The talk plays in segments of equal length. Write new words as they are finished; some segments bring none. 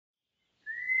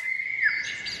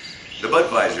The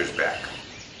Budweiser's back.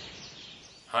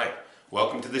 Hi,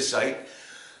 welcome to the site.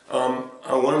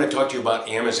 I wanted to talk to you about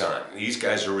Amazon. These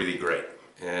guys are really great.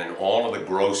 And all of the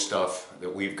grow stuff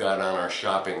that we've got on our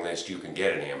shopping list you can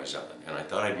get at Amazon. And I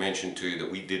thought I'd mention to you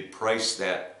that we did price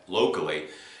that locally,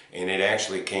 and it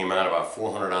actually came out about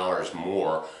 $400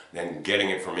 more than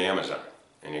getting it from Amazon.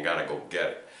 And you gotta go get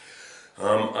it.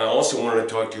 I also wanted to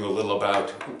talk to you a little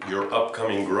about your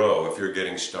upcoming grow if you're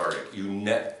getting started. You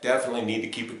definitely need to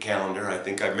keep a calendar. I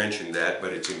think I mentioned that,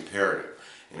 but it's imperative.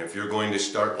 And if you're going to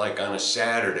start like on a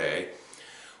Saturday,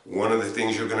 one of the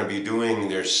things you're going to be doing,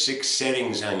 there's 6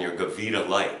 settings on your Gavita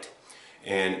light.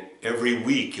 And every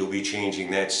week you'll be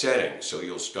changing that setting. So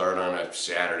you'll start on a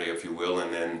Saturday, if you will,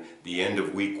 and then the end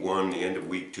of week 1, the end of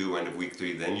week 2, end of week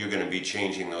 3, then you're going to be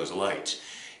changing those lights.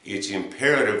 It's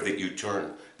imperative that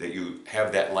you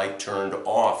have that light turned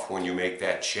off when you make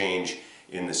that change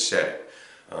in the setting.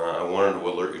 I wanted to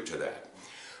alert you to that.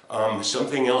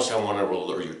 Something else I want to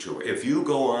alert you to. If you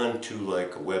go on to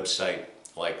like a website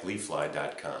like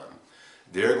leafly.com,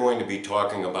 they're going to be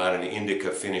talking about an indica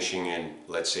finishing in,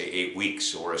 let's say, 8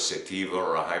 weeks, or a sativa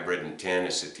or a hybrid in 10,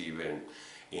 a sativa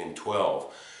in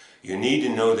 12. You need to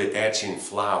know that that's in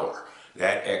flower.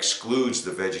 That excludes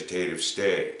the vegetative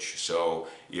stage. So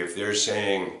if they're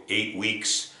saying 8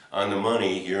 weeks on the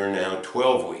money, you're now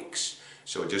 12 weeks.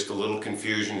 So just a little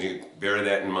confusion, you bear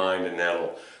that in mind, and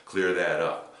that'll clear that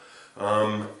up.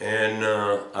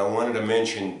 I wanted to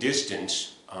mention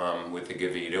distance with the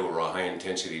Gavita, or a high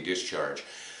intensity discharge.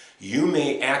 You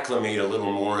may acclimate a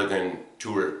little more than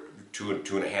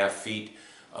 2.5 feet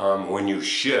when you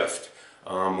shift,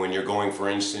 when you're going, for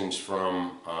instance,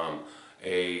 from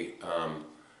a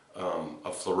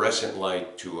fluorescent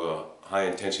light to a high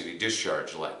intensity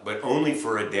discharge light, but only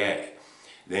for a day.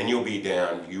 Then you'll be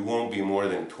down, you won't be more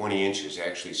than 20 inches,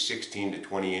 actually 16 to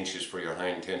 20 inches for your high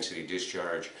intensity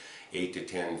discharge, 8 to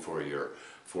 10 for your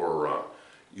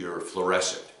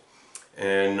fluorescent.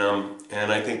 And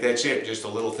I think that's it, just a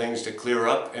little things to clear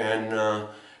up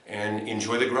and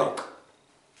enjoy the grow.